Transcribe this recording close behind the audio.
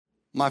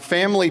My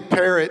family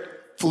parrot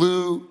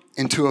flew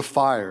into a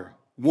fire.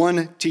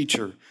 One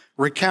teacher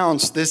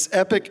recounts this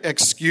epic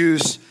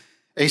excuse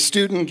a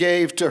student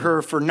gave to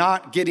her for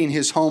not getting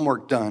his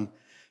homework done.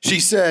 She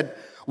said,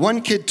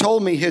 "One kid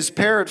told me his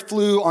parrot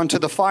flew onto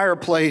the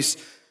fireplace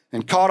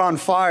and caught on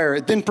fire.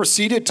 It then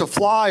proceeded to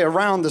fly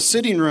around the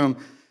sitting room,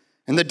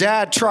 and the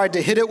dad tried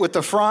to hit it with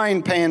a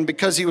frying pan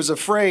because he was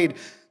afraid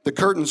the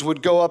curtains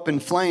would go up in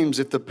flames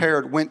if the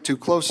parrot went too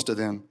close to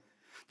them.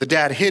 The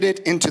dad hid it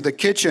into the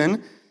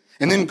kitchen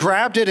and then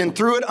grabbed it and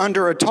threw it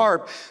under a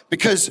tarp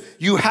because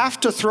you have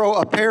to throw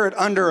a parrot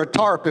under a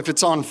tarp if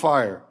it's on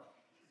fire.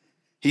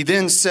 He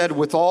then said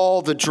with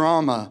all the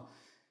drama,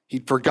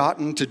 he'd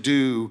forgotten to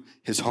do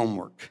his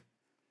homework.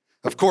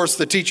 Of course,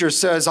 the teacher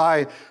says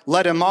I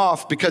let him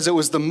off because it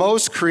was the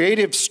most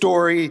creative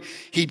story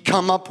he'd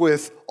come up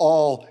with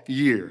all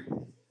year."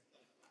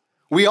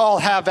 We all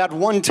have at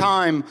one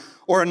time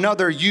or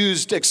another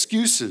used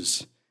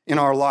excuses in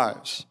our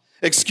lives.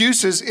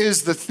 Excuses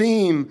is the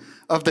theme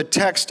of the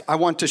text I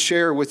want to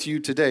share with you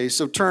today.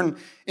 So turn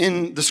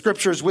in the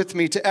scriptures with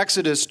me to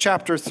Exodus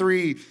chapter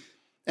 3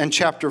 and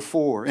chapter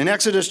 4. In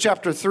Exodus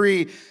chapter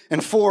 3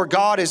 and 4,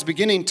 God is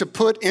beginning to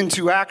put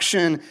into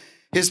action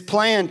his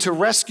plan to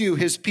rescue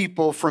his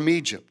people from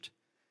Egypt.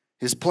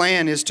 His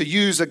plan is to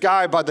use a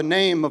guy by the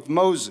name of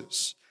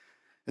Moses.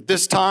 At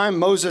this time,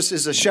 Moses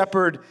is a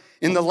shepherd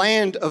in the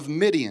land of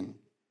Midian.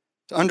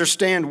 To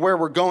understand where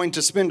we're going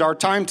to spend our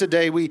time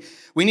today, we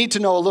need to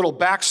know a little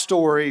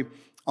backstory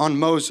on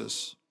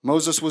Moses.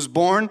 Moses was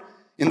born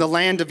in the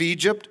land of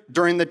Egypt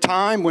during the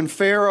time when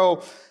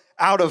Pharaoh,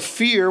 out of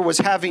fear, was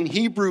having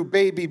Hebrew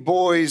baby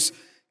boys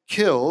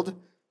killed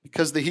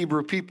because the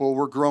Hebrew people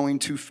were growing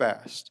too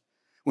fast.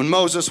 When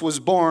Moses was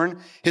born,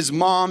 his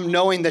mom,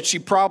 knowing that she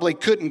probably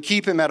couldn't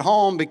keep him at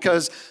home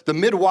because the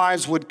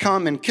midwives would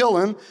come and kill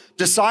him,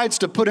 decides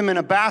to put him in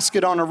a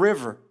basket on a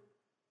river.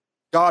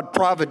 God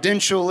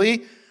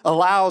providentially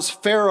allows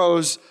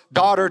Pharaoh's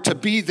daughter to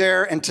be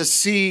there and to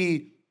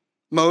see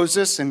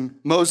Moses, and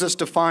Moses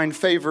to find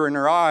favor in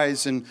her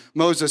eyes. And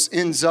Moses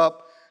ends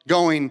up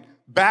going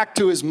back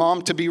to his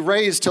mom to be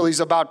raised till he's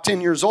about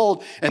 10 years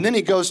old. And then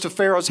he goes to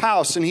Pharaoh's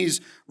house, and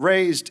he's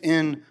raised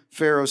in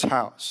Pharaoh's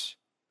house.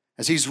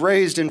 As he's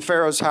raised in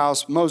Pharaoh's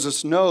house,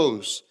 Moses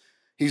knows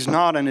he's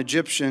not an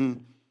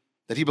Egyptian,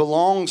 that he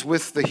belongs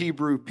with the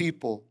Hebrew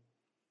people.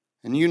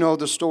 And you know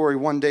the story.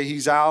 One day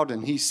he's out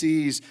and he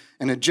sees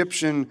an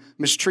Egyptian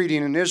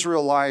mistreating an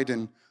Israelite,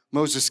 and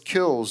Moses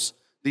kills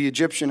the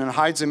Egyptian and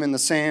hides him in the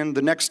sand.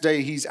 The next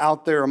day he's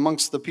out there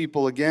amongst the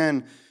people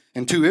again,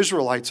 and two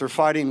Israelites are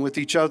fighting with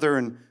each other,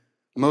 and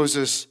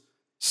Moses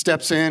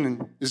steps in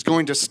and is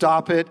going to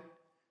stop it.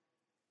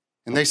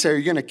 And they say, "Are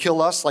you going to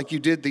kill us like you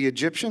did the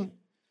Egyptian?"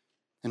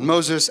 And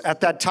Moses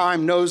at that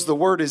time knows the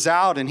word is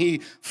out, and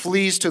he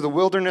flees to the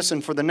wilderness,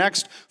 and for the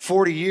next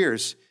 40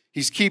 years,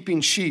 he's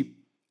keeping sheep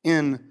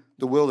in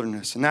the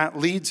wilderness. And that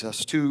leads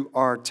us to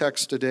our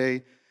text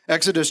today.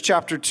 Exodus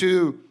chapter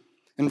 2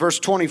 and verse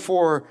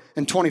 24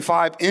 and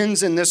 25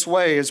 ends in this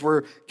way as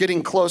we're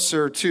getting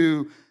closer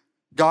to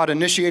God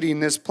initiating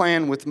this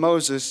plan with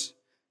Moses.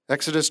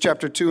 Exodus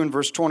chapter 2 and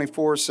verse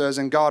 24 says,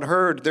 "And God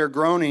heard their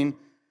groaning,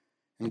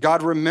 and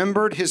God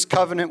remembered his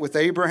covenant with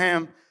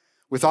Abraham,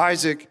 with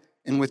Isaac,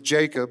 and with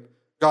Jacob.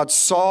 God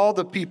saw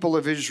the people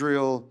of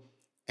Israel,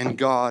 and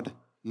God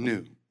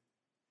knew."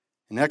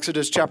 In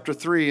Exodus chapter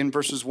 3 and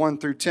verses 1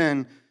 through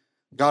 10,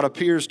 God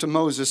appears to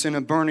Moses in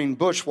a burning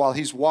bush while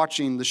he's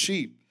watching the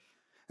sheep.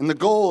 And the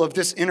goal of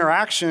this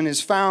interaction is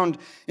found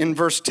in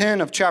verse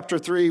 10 of chapter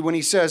 3 when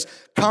he says,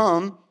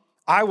 "Come,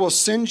 I will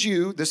send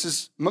you," this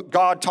is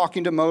God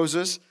talking to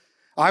Moses,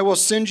 "I will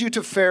send you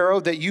to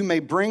Pharaoh that you may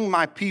bring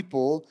my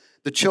people,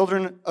 the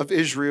children of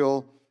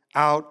Israel,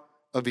 out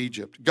of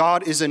Egypt."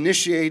 God is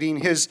initiating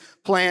his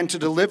plan to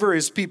deliver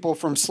his people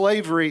from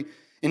slavery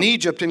in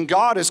Egypt, and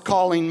God is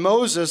calling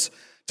Moses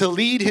to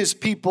lead his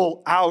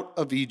people out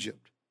of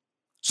Egypt.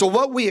 So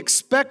what we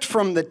expect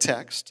from the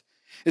text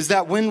is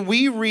that when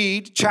we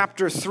read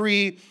chapter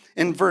 3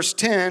 and verse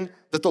 10,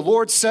 that the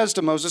Lord says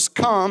to Moses,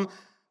 "Come,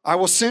 I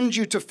will send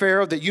you to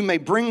Pharaoh that you may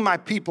bring my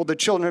people, the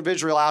children of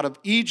Israel, out of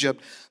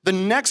Egypt." The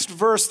next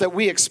verse that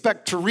we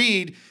expect to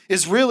read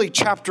is really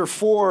chapter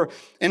 4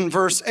 and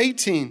verse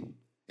 18.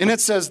 And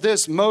it says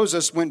this,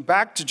 "Moses went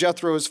back to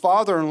Jethro, his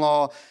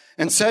father-in-law,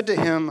 and said to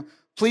him,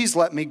 'Please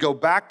let me go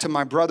back to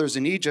my brothers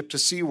in Egypt to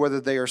see whether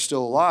they are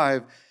still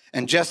alive.'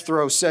 And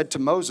Jethro said to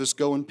Moses,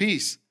 'Go in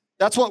peace.'"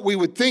 That's what we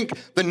would think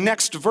the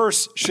next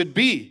verse should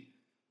be.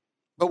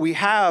 But we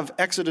have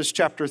Exodus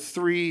chapter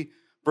 3,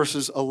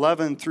 verses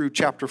 11 through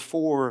chapter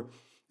 4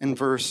 and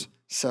verse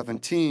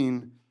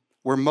 17,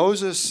 where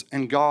Moses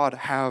and God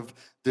have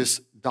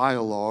this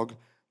dialogue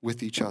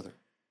with each other.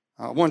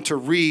 I want to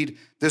read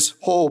this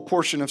whole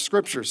portion of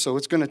Scripture, so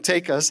it's going to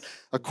take us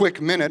a quick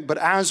minute. But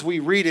as we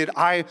read it,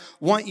 I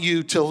want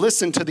you to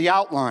listen to the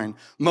outline.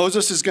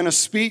 Moses is going to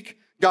speak,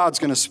 God's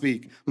going to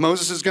speak.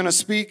 Moses is going to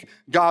speak,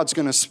 God's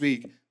going to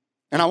speak.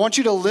 And I want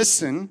you to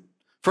listen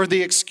for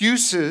the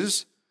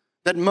excuses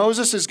that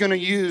Moses is going to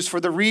use for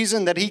the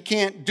reason that he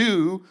can't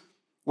do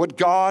what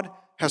God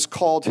has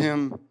called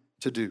him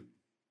to do.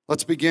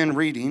 Let's begin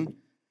reading.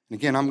 And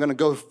again, I'm going to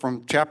go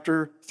from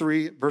chapter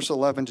 3, verse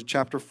 11 to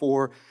chapter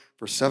 4,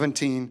 verse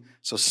 17.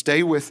 So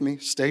stay with me,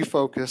 stay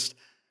focused.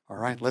 All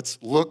right, let's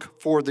look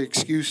for the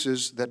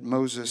excuses that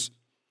Moses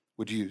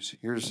would use.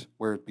 Here's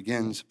where it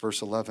begins,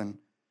 verse 11.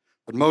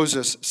 But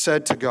Moses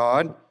said to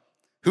God,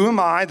 "Who am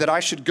I that I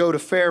should go to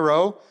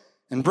Pharaoh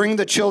and bring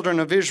the children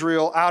of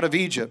Israel out of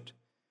Egypt?"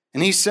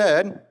 And he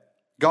said,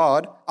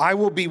 "God, I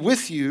will be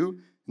with you.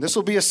 This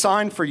will be a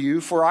sign for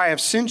you, for I have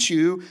sent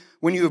you.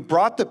 When you have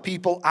brought the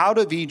people out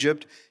of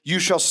Egypt, you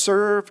shall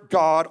serve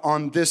God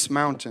on this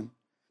mountain."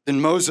 Then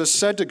Moses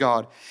said to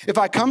God, "If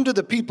I come to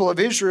the people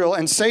of Israel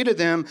and say to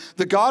them,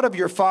 'The God of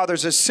your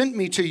fathers has sent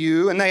me to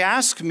you,' and they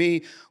ask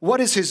me, 'What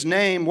is his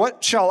name?'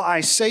 what shall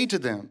I say to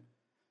them?"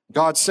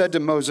 God said to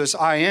Moses,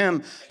 "I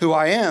am who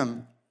I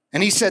am."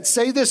 And he said,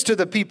 "Say this to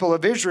the people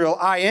of Israel,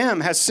 'I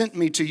am has sent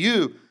me to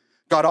you.'"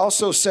 God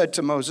also said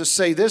to Moses,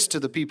 "Say this to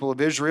the people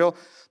of Israel,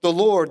 'The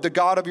Lord, the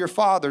God of your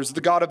fathers, the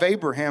God of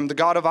Abraham, the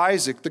God of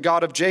Isaac, the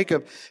God of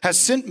Jacob, has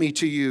sent me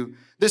to you.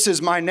 This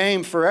is my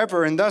name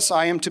forever, and thus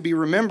I am to be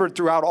remembered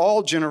throughout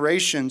all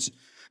generations.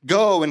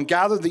 Go and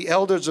gather the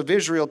elders of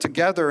Israel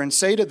together and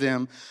say to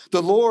them,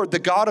 'The Lord, the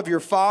God of your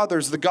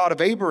fathers, the God of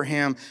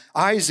Abraham,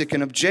 Isaac,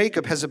 and of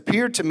Jacob, has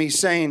appeared to me,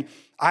 saying,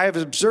 I have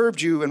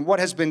observed you and what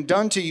has been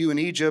done to you in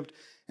Egypt,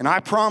 and I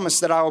promise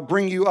that I will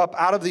bring you up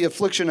out of the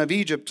affliction of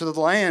Egypt to the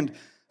land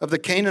of the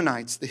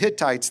Canaanites, the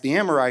Hittites, the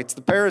Amorites,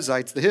 the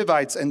Perizzites, the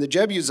Hivites, and the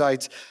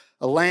Jebusites,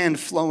 a land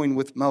flowing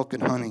with milk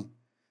and honey.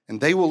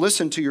 And they will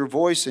listen to your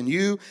voice, and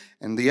you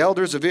and the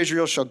elders of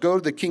Israel shall go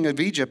to the king of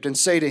Egypt and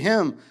say to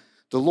him,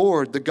 'The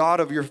Lord, the God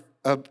of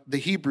the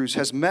Hebrews,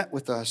 has met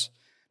with us.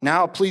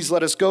 Now please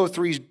let us go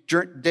 3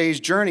 days'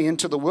 journey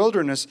into the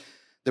wilderness,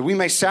 that we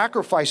may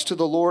sacrifice to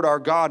the Lord our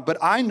God. But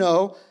I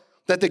know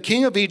that the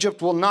king of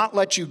Egypt will not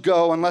let you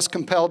go unless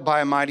compelled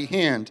by a mighty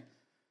hand.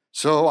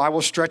 So I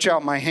will stretch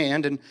out my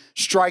hand and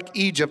strike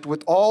Egypt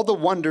with all the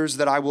wonders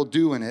that I will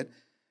do in it.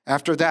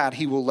 After that,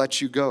 he will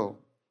let you go.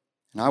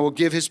 And I will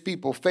give his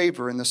people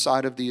favor in the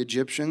sight of the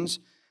Egyptians.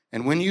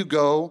 And when you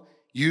go,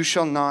 you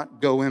shall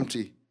not go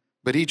empty.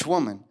 But each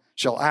woman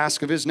shall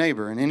ask of his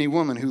neighbor, and any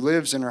woman who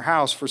lives in her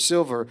house, for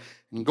silver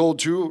and gold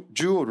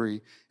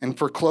jewelry and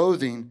for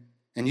clothing.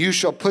 And you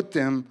shall put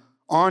them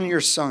on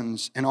your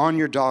sons and on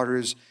your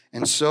daughters,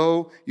 and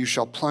so you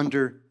shall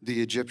plunder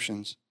the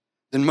Egyptians."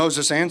 Then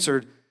Moses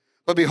answered,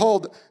 "But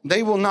behold,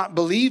 they will not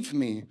believe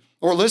me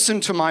or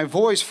listen to my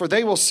voice, for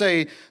they will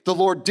say, 'The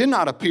Lord did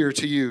not appear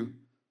to you.'"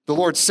 The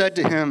Lord said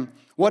to him,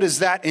 "What is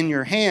that in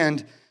your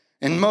hand?"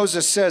 And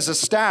Moses says, "A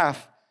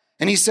staff."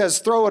 And he says,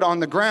 "Throw it on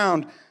the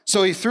ground."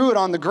 So he threw it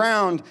on the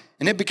ground,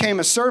 and it became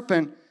a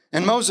serpent,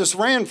 and Moses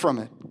ran from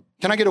it.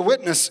 Can I get a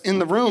witness in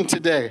the room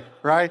today,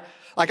 right?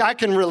 Like, I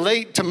can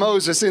relate to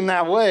Moses in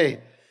that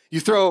way. You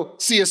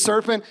see a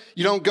serpent,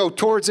 you don't go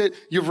towards it,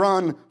 you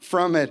run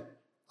from it.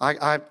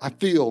 I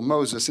feel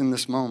Moses in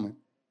this moment.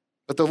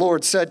 But the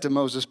Lord said to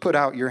Moses, "Put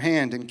out your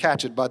hand and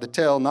catch it by the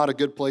tail." Not a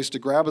good place to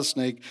grab a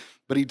snake,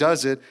 but he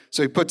does it.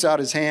 So he puts out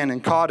his hand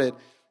and caught it,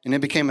 and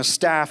it became a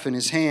staff in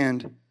his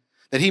hand,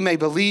 that he may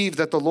believe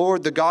that the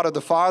Lord, the God of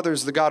the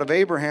fathers, the God of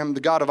Abraham, the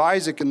God of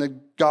Isaac, and the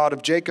God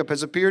of Jacob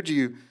has appeared to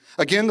you.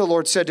 Again, the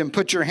Lord said to him,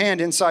 "Put your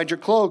hand inside your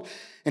cloak."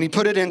 And he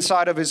put it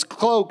inside of his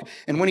cloak,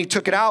 and when he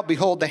took it out,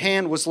 behold, the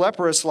hand was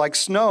leprous like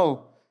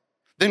snow.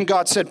 Then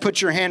God said,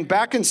 "Put your hand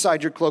back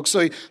inside your cloak."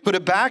 So he put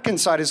it back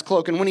inside his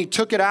cloak, and when he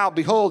took it out,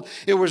 behold,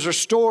 it was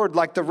restored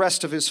like the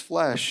rest of his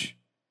flesh.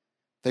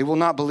 "They will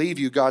not believe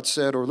you," God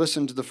said, "or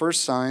listen to the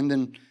first sign,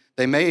 then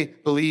they may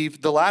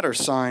believe the latter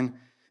sign.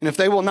 And if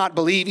they will not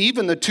believe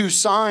even the 2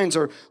 signs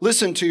or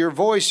listen to your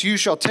voice, you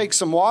shall take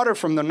some water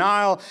from the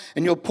Nile,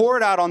 and you'll pour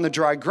it out on the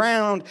dry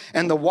ground,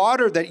 and the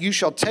water that you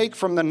shall take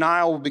from the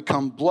Nile will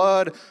become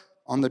blood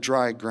on the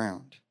dry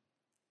ground."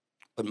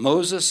 But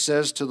Moses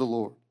says to the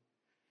Lord,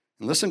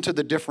 and listen to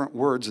the different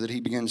words that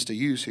he begins to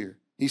use here.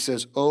 He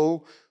says,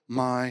 "Oh,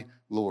 my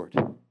Lord."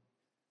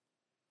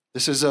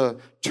 This is a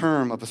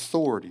term of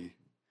authority.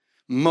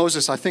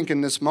 Moses, I think in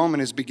this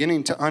moment, is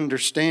beginning to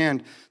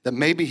understand that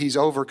maybe he's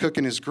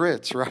overcooking his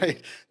grits, right?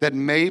 That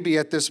maybe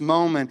at this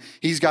moment,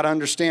 he's got to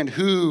understand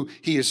who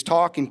he is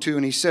talking to.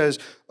 And he says,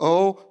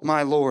 "Oh,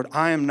 my Lord,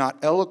 I am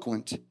not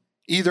eloquent,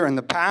 either in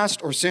the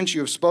past or since you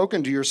have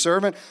spoken to your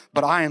servant,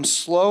 but I am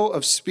slow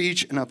of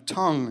speech and of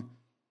tongue."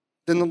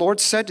 Then the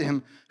Lord said to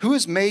him, "Who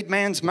has made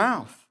man's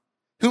mouth?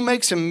 Who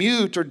makes him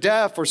mute or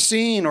deaf or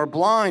seeing or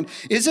blind?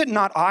 Is it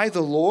not I,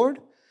 the Lord?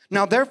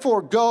 Now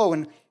therefore go,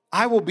 and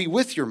I will be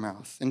with your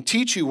mouth and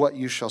teach you what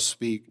you shall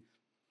speak."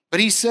 But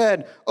he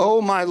said, "Oh,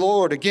 my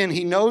Lord," again,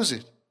 he knows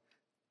it,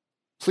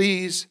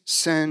 "please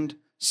send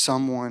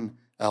someone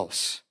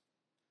else."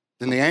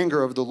 Then the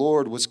anger of the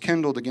Lord was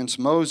kindled against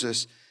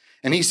Moses,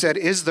 and he said,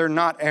 "Is there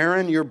not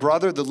Aaron, your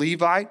brother, the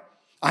Levite?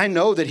 I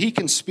know that he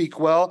can speak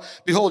well.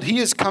 Behold, he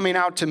is coming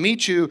out to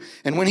meet you,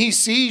 and when he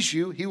sees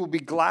you, he will be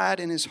glad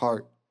in his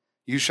heart.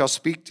 You shall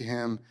speak to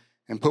him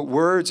and put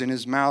words in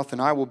his mouth,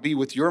 and I will be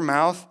with your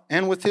mouth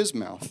and with his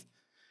mouth,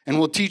 and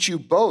will teach you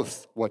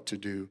both what to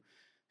do.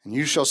 And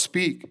you shall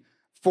speak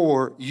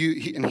for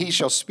you, and he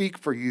shall speak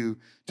for you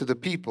to the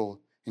people,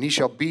 and he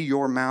shall be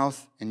your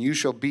mouth, and you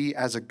shall be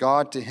as a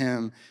God to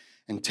him,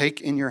 and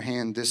take in your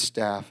hand this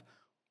staff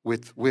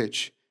with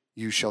which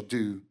you shall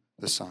do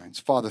the signs.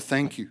 Father,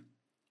 thank you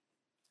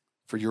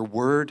for your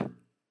word.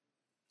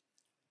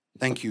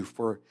 Thank you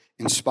for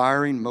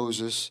inspiring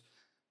Moses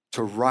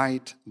to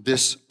write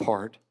this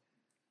part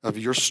of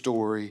your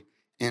story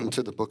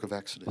into the book of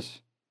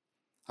Exodus.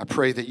 I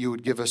pray that you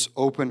would give us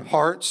open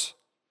hearts,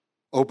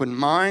 open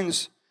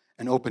minds,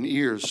 and open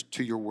ears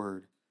to your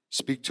word.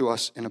 Speak to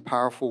us in a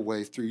powerful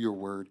way through your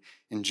word.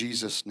 In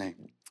Jesus'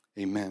 name,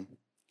 amen.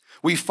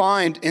 We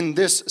find in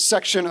this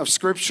section of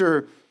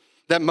Scripture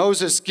that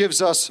Moses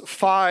gives us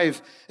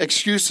 5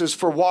 excuses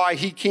for why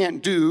he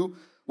can't do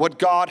what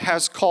God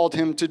has called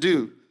him to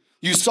do.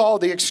 You saw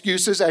the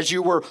excuses as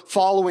you were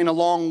following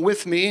along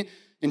with me.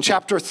 In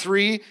chapter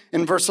 3,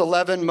 in verse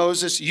 11,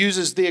 Moses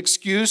uses the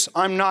excuse,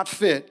 I'm not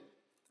fit.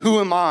 Who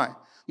am I?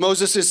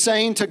 Moses is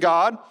saying to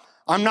God,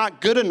 I'm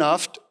not good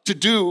enough to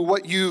do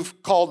what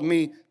you've called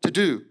me to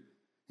do.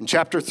 In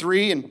chapter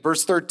 3, in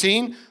verse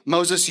 13,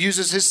 Moses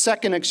uses his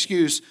second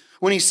excuse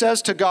when he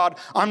says to God,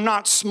 I'm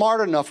not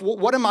smart enough.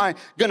 What am I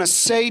going to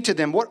say to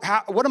them? What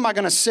am I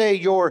going to say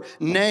your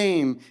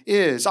name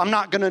is? I'm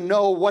not going to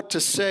know what to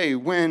say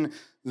when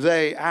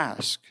they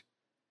ask.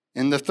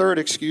 And the third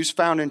excuse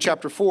found in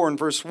chapter 4 and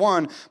verse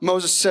 1,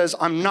 Moses says,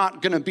 I'm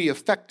not going to be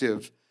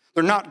effective.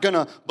 They're not going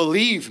to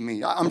believe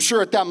me. I'm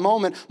sure at that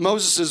moment,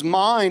 Moses'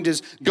 mind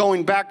is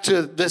going back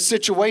to the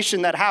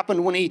situation that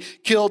happened when he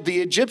killed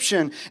the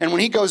Egyptian. And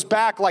when he goes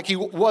back like he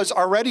was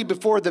already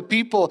before the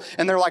people,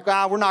 and they're like,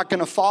 we're not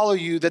going to follow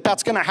you,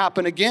 that's going to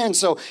happen again.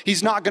 So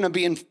he's not going to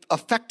be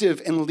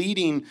effective in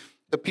leading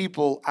the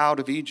people out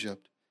of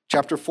Egypt.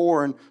 Chapter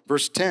 4 and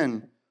verse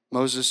 10,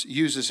 Moses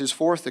uses his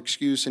fourth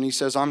excuse, and he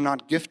says, I'm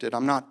not gifted.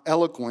 I'm not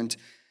eloquent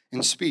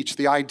in speech.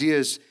 The idea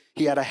is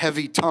he had a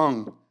heavy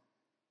tongue.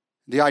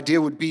 The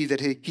idea would be that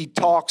he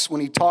talks,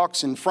 when he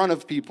talks in front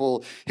of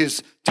people,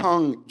 his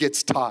tongue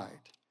gets tied.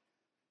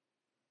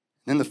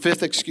 Then the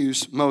fifth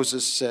excuse,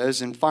 Moses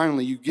says, and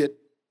finally you get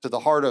to the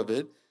heart of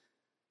it,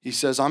 he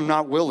says, I'm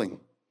not willing.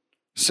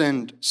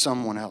 Send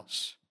someone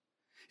else.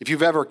 If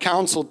you've ever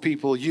counseled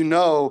people, you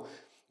know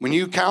when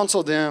you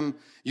counsel them,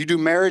 you do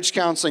marriage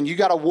counseling, you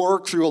got to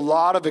work through a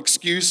lot of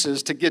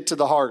excuses to get to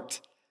the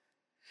heart.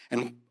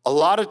 And a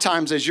lot of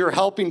times as you're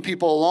helping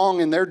people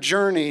along in their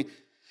journey,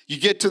 you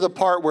get to the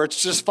part where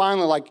it's just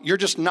finally like you're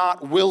just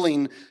not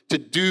willing to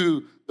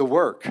do the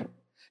work.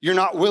 You're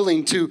not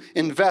willing to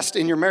invest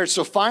in your marriage.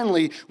 So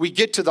finally, we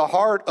get to the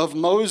heart of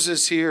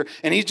Moses here,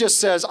 and he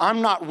just says,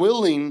 I'm not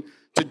willing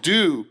to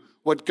do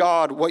what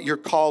you're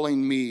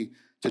calling me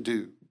to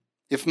do.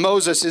 If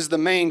Moses is the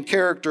main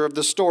character of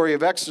the story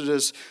of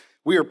Exodus,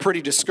 we are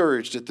pretty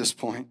discouraged at this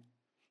point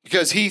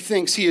because he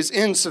thinks he is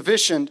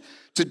insufficient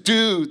to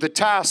do the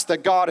task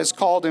that God has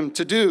called him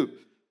to do.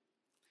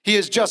 He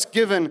has just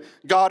given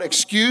God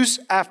excuse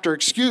after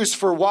excuse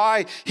for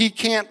why he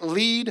can't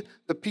lead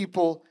the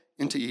people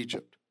into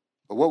Egypt.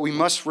 But what we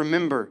must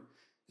remember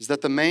is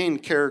that the main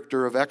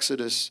character of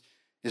Exodus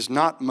is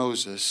not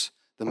Moses.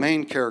 The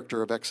main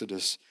character of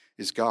Exodus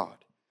is God.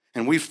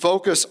 And we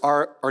focus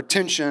our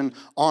attention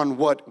on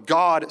what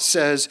God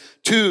says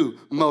to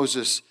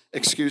Moses'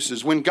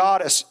 excuses. When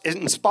God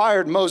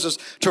inspired Moses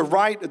to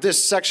write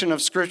this section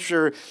of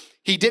Scripture,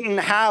 he didn't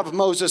have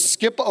Moses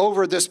skip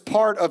over this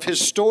part of his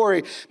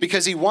story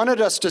because he wanted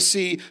us to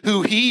see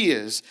who he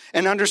is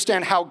and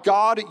understand how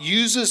God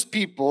uses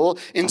people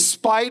in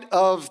spite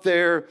of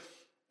their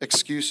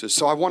excuses.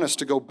 So I want us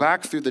to go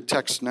back through the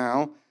text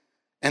now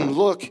and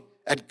look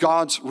at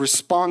God's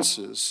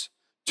responses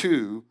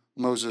to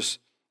Moses'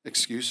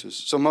 excuses.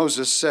 So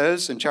Moses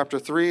says in chapter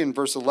 3 and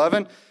verse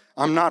 11,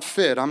 I'm not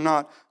fit, I'm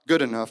not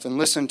good enough. And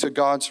listen to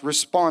God's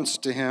response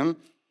to him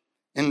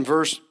in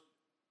verse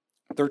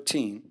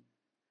 13.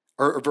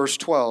 Or verse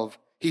 12,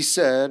 he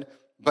said,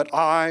 but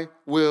I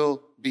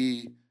will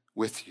be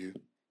with you.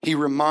 He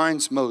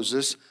reminds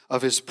Moses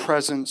of his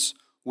presence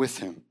with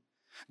him.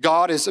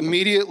 God is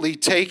immediately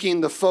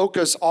taking the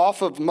focus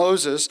off of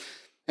Moses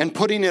and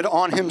putting it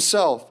on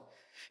himself.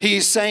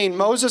 He's saying,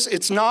 Moses,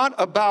 it's not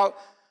about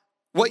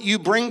what you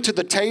bring to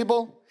the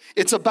table.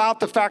 It's about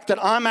the fact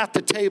that I'm at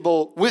the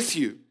table with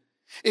you.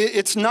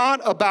 It's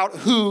not about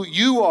who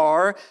you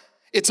are.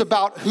 It's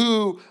about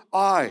who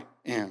I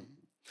am.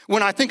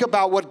 When I think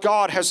about what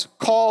God has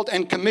called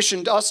and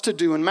commissioned us to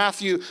do in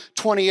Matthew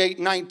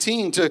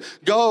 28:19, to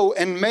go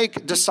and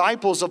make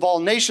disciples of all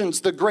nations,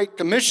 the Great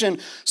Commission,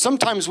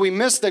 sometimes we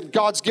miss that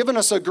God's given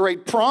us a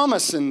great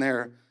promise in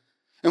there.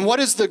 And what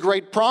is the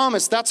great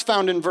promise? That's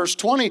found in verse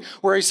 20,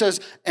 where he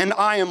says, and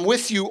I am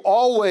with you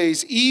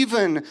always,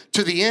 even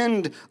to the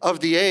end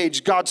of the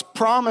age. God's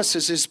promise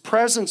is his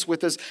presence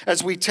with us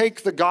as we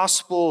take the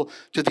gospel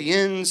to the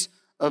ends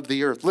of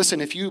the earth.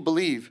 Listen, if you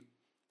believe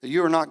that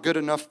you are not good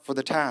enough for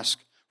the task,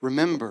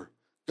 remember,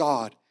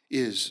 God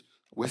is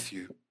with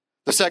you.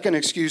 The second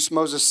excuse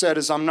Moses said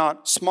is, I'm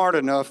not smart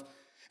enough.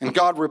 And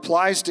God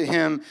replies to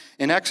him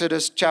in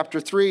Exodus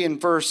chapter 3 and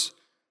verse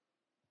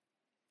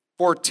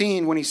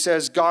 14 when he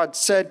says, God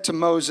said to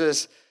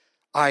Moses,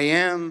 I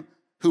am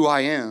who I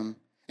am.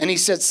 And he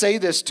said, say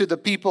this to the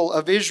people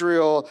of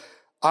Israel,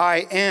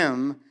 I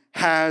am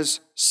has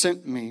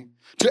sent me.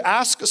 To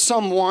ask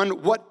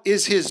someone what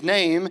is his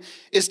name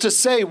is to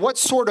say, what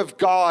sort of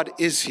God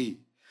is he?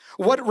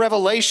 What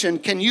revelation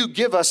can you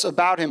give us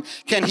about him?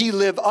 Can he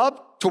live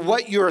up to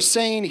what you're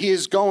saying he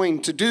is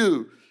going to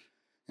do?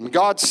 And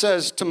God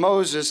says to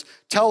Moses,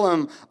 tell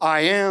him,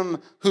 I am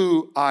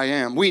who I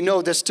am. We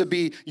know this to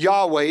be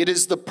Yahweh. It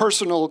is the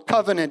personal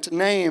covenant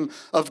name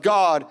of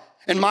God.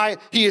 And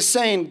he is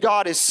saying,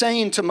 God is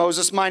saying to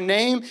Moses, my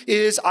name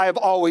is I have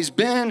always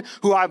been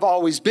who I've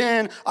always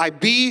been. I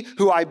be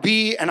who I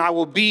be, and I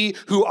will be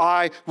who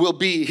I will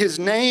be. His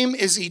name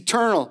is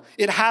eternal.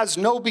 It has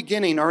no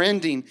beginning or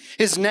ending.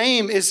 His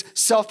name is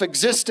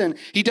self-existent.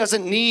 He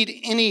doesn't need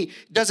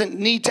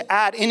to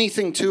add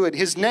anything to it.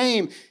 His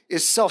name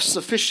is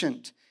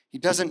self-sufficient. He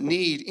doesn't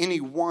need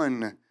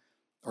anyone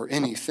or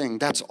anything.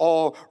 That's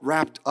all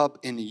wrapped up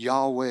in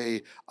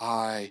Yahweh,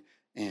 I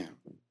am.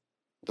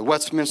 The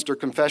Westminster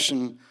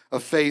Confession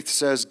of Faith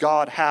says,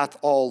 God hath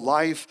all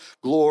life,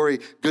 glory,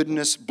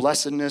 goodness,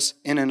 blessedness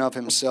in and of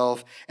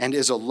himself, and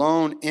is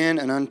alone in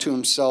and unto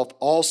himself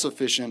all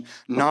sufficient,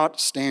 not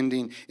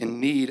standing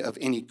in need of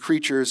any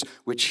creatures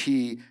which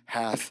he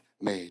hath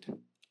made.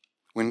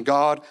 When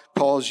God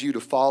calls you to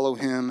follow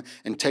him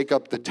and take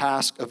up the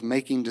task of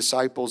making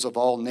disciples of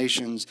all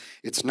nations,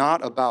 it's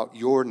not about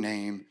your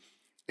name,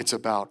 it's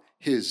about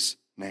his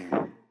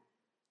name.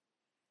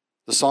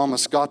 The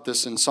psalmist got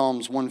this in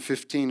Psalms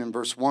 115 and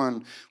verse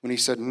 1 when he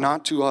said,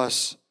 not to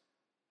us,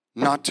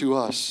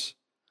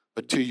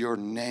 but to your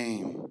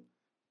name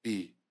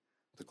be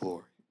the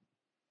glory.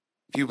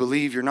 If you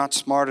believe you're not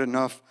smart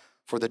enough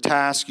for the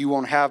task, you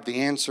won't have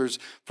the answers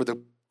for the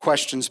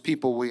questions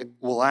people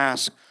will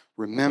ask,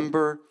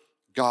 remember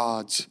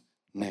God's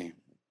name.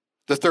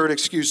 The third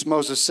excuse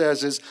Moses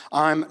says is,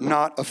 I'm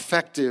not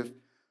effective.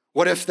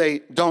 What if they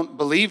don't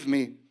believe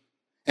me?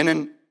 And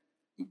in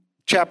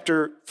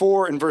chapter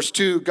 4 and verse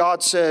 2,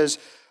 God says,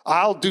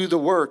 I'll do the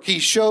work. He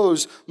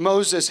shows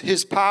Moses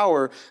his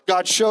power.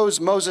 God shows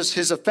Moses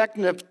his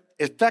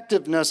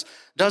effectiveness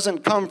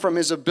doesn't come from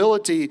his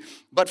ability,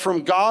 but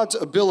from God's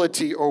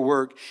ability or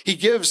work. He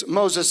gives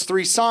Moses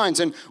 3 signs,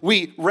 and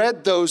we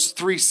read those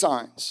 3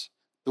 signs.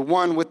 The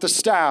one with the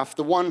staff,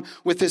 the one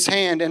with his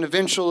hand, and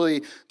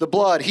eventually the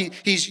blood.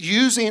 He's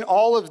using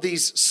all of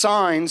these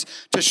signs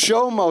to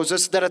show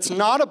Moses that it's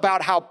not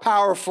about how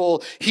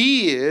powerful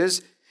he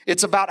is,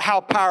 it's about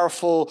how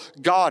powerful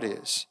God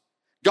is.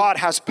 God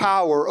has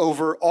power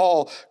over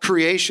all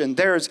creation.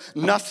 There's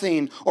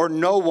nothing or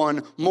no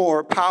one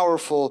more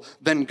powerful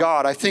than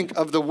God. I think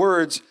of the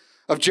words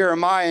of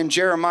Jeremiah in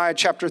Jeremiah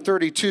chapter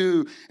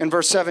 32 and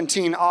verse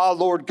 17. Ah,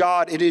 Lord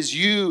God, it is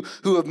you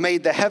who have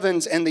made the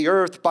heavens and the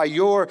earth by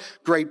your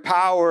great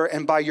power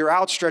and by your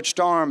outstretched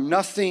arm.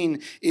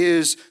 Nothing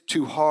is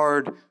too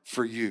hard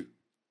for you.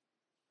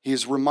 He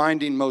is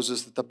reminding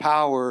Moses that the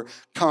power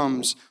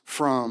comes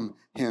from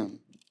him.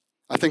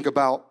 I think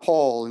about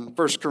Paul in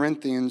 1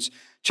 Corinthians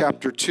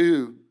chapter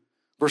 2,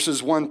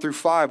 verses 1 through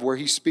 5, where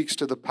he speaks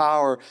to the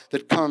power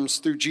that comes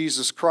through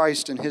Jesus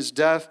Christ and his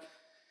death.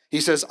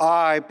 He says,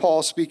 I,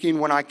 Paul speaking,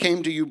 when I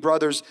came to you,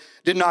 brothers,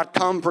 did not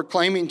come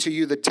proclaiming to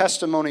you the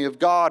testimony of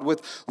God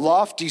with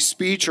lofty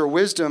speech or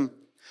wisdom,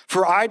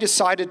 for I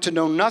decided to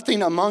know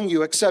nothing among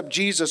you except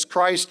Jesus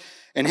Christ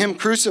and him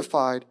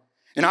crucified.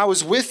 And I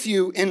was with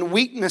you in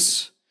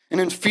weakness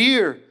and in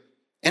fear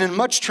and in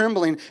much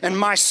trembling, and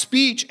my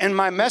speech and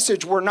my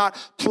message were not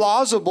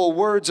plausible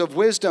words of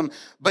wisdom,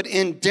 but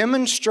in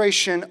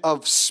demonstration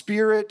of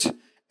spirit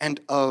and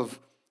of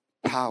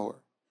power.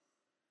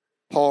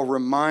 Paul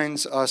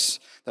reminds us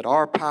that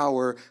our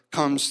power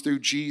comes through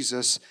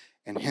Jesus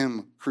and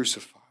him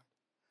crucified.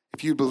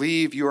 If you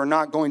believe you are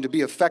not going to be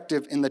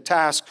effective in the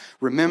task,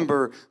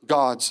 remember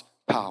God's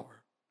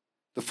power.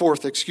 The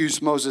fourth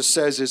excuse Moses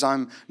says is,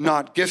 I'm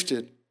not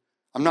gifted.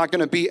 I'm not going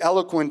to be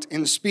eloquent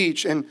in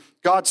speech. And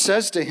God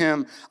says to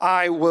him,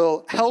 I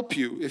will help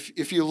you.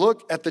 If you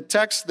look at the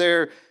text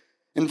there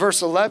in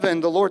verse 11,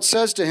 the Lord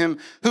says to him,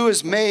 who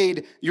has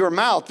made your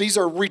mouth? These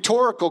are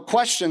rhetorical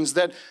questions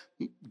that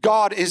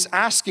God is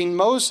asking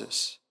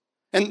Moses.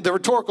 And the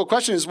rhetorical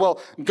question is, well,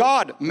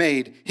 God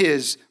made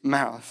his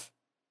mouth.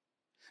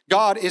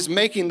 God is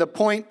making the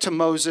point to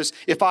Moses,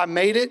 if I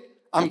made it,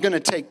 I'm going to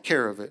take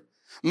care of it.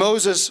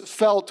 Moses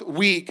felt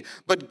weak,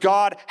 but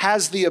God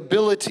has the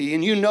ability,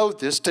 and you know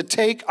this, to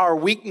take our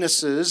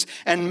weaknesses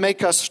and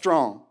make us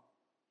strong.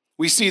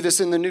 We see this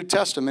in the New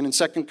Testament in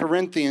 2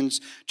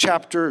 Corinthians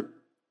chapter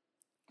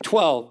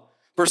 12,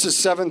 verses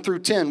 7 through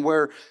 10,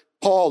 where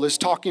Paul is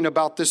talking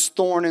about this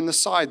thorn in the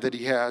side that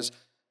he has.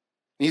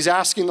 He's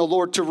asking the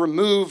Lord to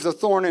remove the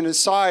thorn in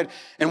his side.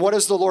 And what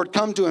does the Lord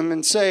come to him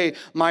and say?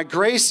 My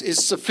grace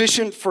is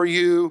sufficient for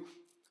you,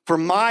 for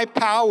my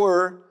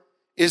power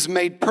is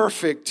made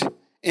perfect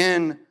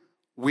in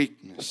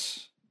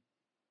weakness.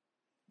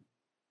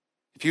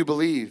 If you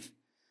believe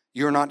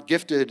you're not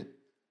gifted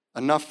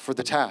enough for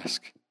the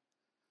task,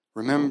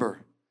 remember,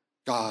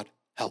 God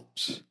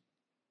helps.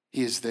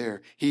 He is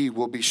there. He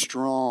will be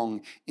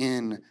strong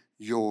in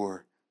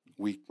your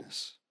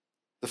weakness.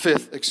 The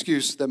fifth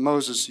excuse that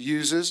Moses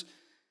uses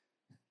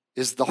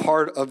is the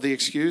heart of the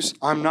excuse.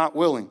 I'm not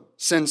willing.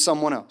 Send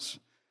someone else.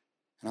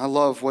 And I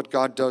love what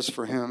God does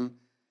for him.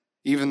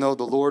 Even though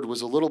the Lord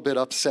was a little bit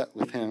upset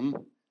with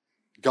him,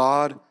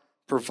 God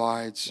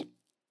provides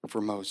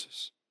for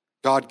Moses.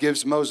 God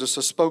gives Moses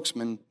a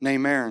spokesman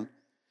named Aaron.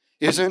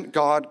 Isn't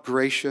God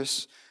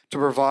gracious to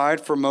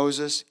provide for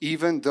Moses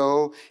even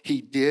though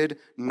he did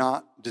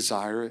not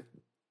desire it?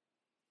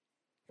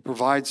 He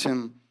provides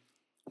him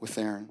with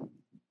Aaron.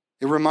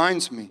 It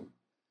reminds me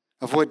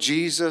of what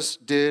Jesus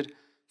did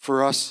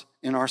for us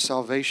in our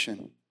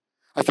salvation.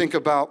 I think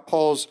about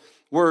Paul's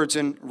words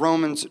in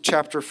Romans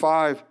chapter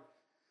 5,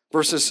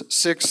 verses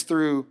 6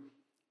 through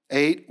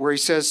 8, where he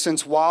says,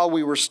 since while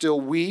we were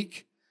still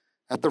weak,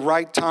 at the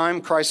right time,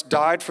 Christ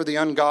died for the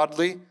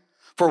ungodly.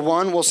 For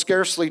one will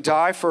scarcely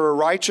die for a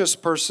righteous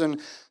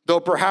person, though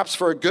perhaps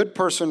for a good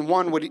person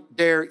one would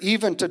dare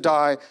even to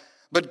die.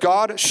 But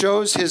God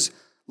shows his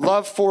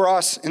love for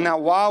us in that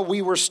while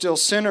we were still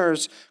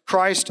sinners,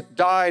 Christ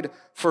died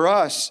for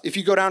us. If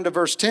you go down to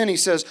verse 10, he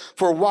says,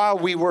 for while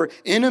we were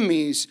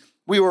enemies,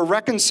 we were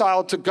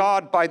reconciled to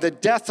God by the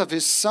death of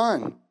his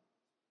Son.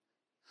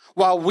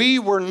 While we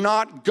were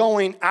not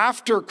going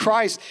after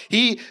Christ,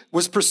 God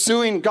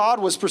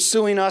was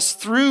pursuing us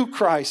through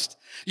Christ.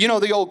 You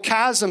know, the old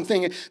chasm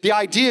thing, the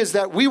idea is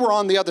that we were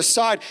on the other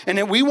side and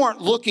that we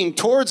weren't looking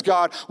towards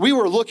God. We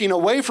were looking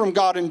away from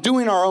God and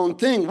doing our own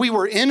thing. We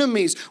were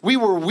enemies. We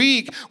were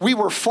weak. We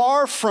were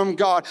far from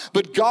God.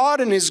 But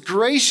God in his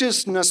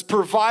graciousness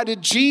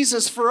provided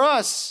Jesus for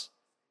us.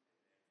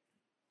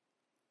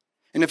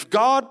 And if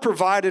God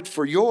provided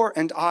for your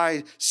and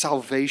I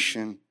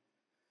salvation,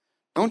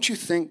 don't you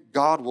think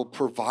God will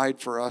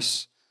provide for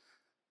us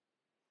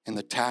in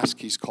the task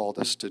he's called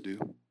us to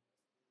do?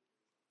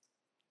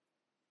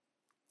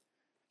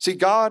 See,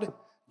 God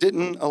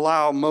didn't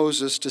allow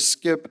Moses to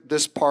skip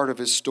this part of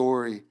his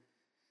story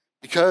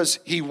because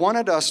he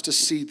wanted us to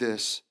see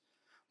this.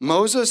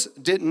 Moses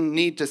didn't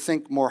need to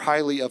think more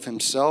highly of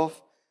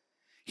himself.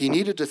 He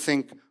needed to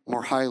think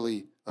more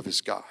highly of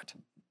his God.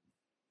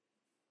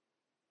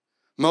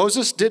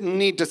 Moses didn't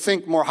need to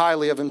think more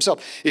highly of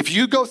himself. If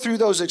you go through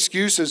those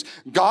excuses,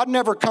 God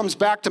never comes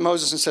back to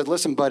Moses and said,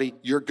 listen, buddy,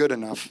 you're good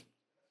enough.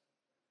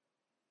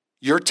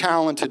 You're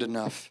talented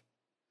enough.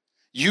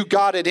 You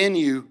got it in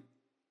you.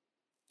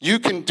 You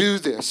can do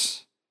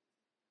this.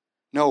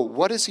 No,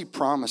 what is he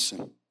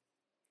promising?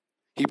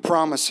 He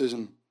promises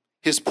him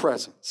his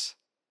presence,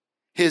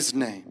 his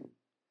name,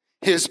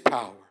 his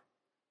power,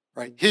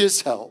 right?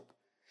 His help,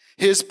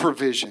 his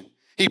provision.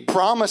 He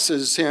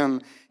promises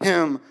him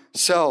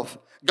himself.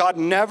 God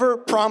never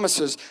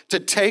promises to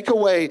take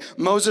away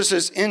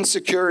Moses'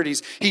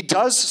 insecurities. He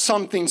does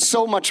something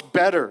so much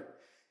better.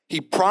 He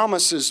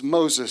promises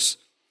Moses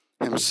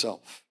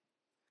himself.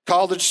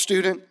 College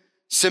student,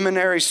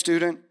 seminary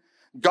student,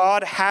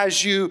 God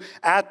has you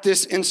at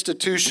this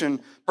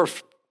institution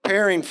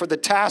preparing for the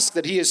task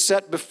that he has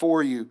set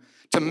before you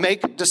to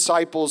make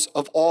disciples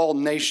of all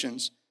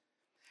nations.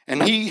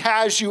 And he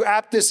has you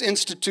at this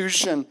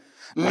institution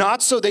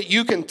not so that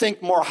you can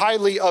think more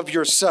highly of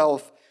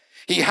yourself.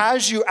 He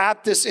has you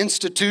at this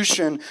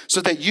institution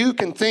so that you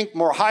can think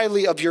more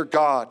highly of your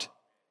God.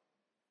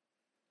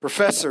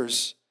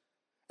 Professors,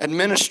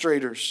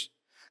 administrators,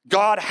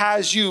 God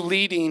has you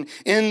leading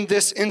in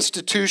this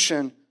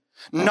institution,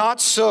 not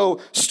so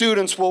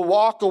students will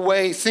walk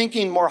away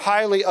thinking more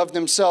highly of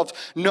themselves.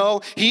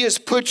 No, he has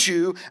put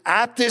you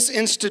at this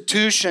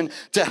institution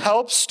to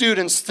help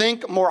students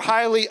think more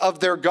highly of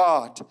their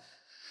God,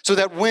 so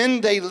that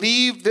when they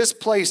leave this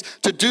place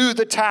to do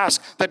the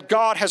task that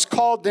God has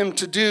called them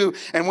to do,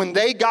 and when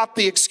they got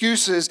the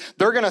excuses,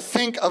 they're going to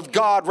think of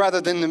God rather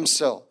than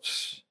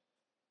themselves.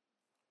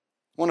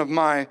 One of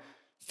my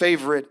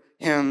favorite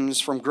hymns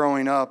from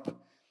growing up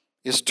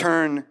is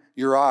Turn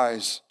Your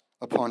Eyes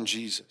Upon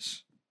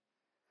Jesus.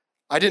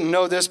 I didn't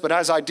know this, but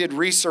as I did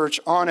research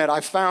on it, I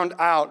found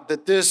out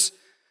that this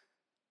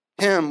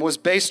hymn was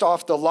based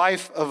off the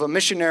life of a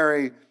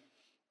missionary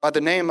by the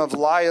name of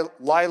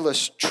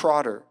Lilas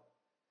Trotter.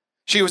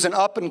 She was an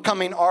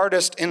up-and-coming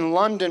artist in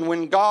London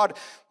when God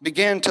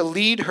began to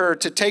lead her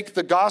to take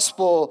the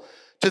gospel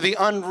to the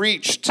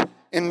unreached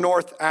in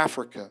North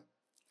Africa.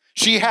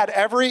 She had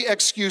every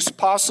excuse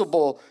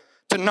possible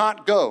to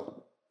not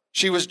go.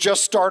 She was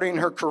just starting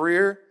her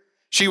career.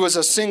 She was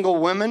a single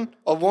woman,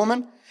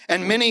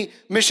 and many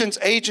missions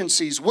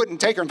agencies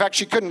wouldn't take her. In fact,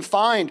 she couldn't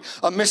find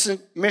a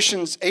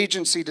missions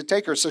agency to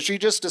take her. So she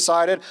just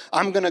decided,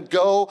 I'm going to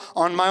go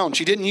on my own.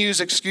 She didn't use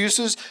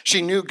excuses.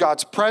 She knew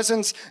God's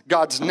presence,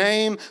 God's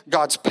name,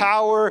 God's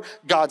power,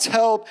 God's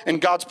help, and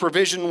God's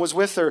provision was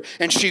with her.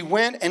 And she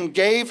went and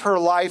gave her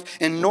life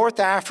in North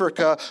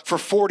Africa for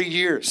 40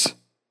 years.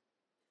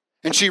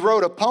 And she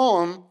wrote a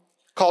poem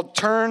called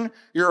Turn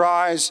Your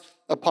Eyes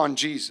Upon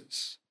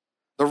Jesus.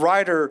 The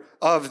writer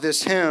of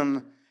this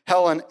hymn,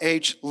 Helen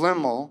H.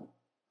 Lemmel,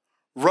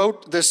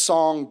 wrote this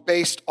song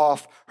based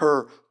off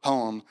her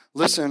poem.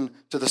 Listen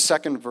to the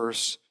second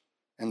verse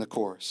in the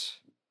chorus.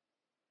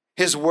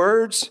 His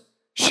words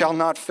shall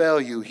not fail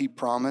you, he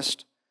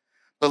promised.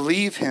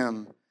 Believe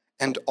him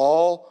and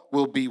all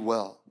will be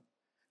well.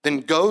 Then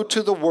go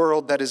to the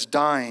world that is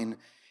dying,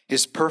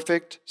 his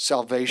perfect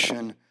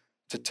salvation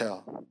to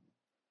tell.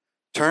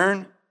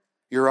 Turn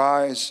your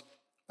eyes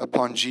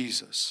upon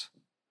Jesus.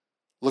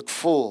 Look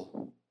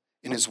full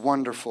in his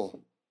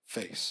wonderful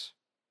face.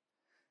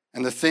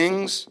 And the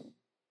things,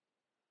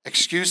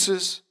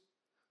 excuses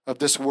of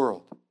this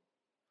world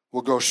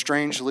will grow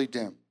strangely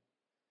dim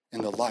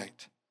in the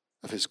light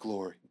of his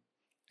glory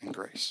and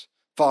grace.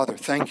 Father,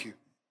 thank you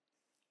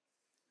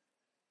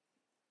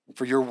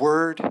for your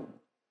word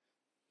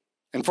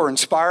and for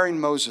inspiring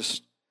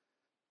Moses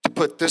to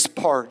put this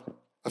part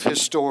of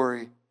his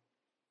story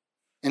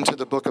into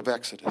the book of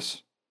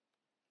Exodus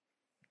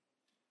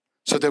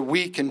so that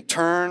we can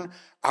turn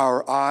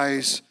our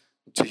eyes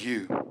to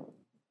you.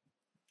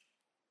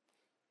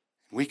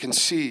 We can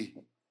see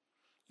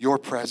your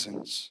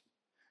presence,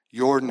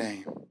 your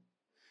name,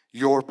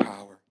 your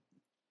power,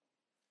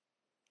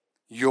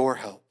 your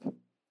help,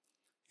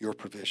 your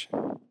provision.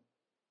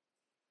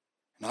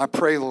 And I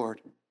pray,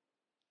 Lord,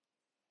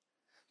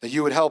 that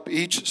you would help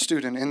each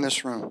student in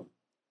this room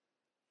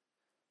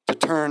to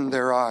turn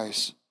their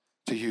eyes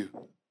to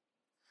you.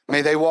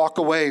 May they walk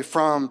away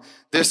from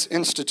this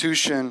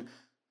institution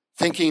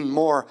thinking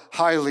more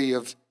highly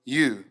of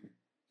you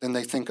than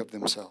they think of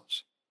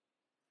themselves.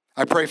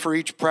 I pray for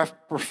each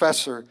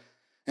professor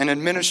and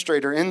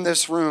administrator in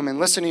this room and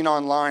listening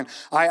online.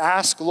 I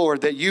ask,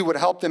 Lord, that you would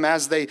help them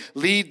as they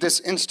lead this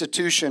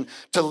institution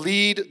to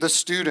lead the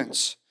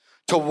students,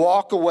 to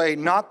walk away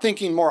not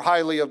thinking more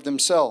highly of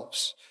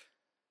themselves.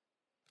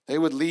 They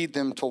would lead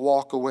them to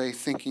walk away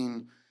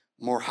thinking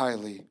more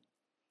highly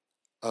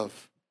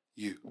of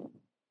you.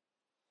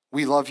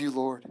 We love you,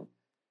 Lord.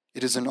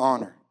 It is an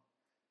honor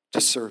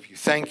to serve you.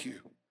 Thank you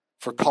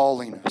for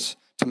calling us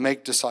to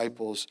make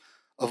disciples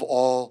of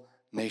all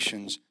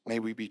nations. May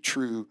we be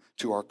true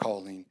to our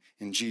calling.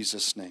 In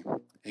Jesus' name,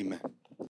 amen.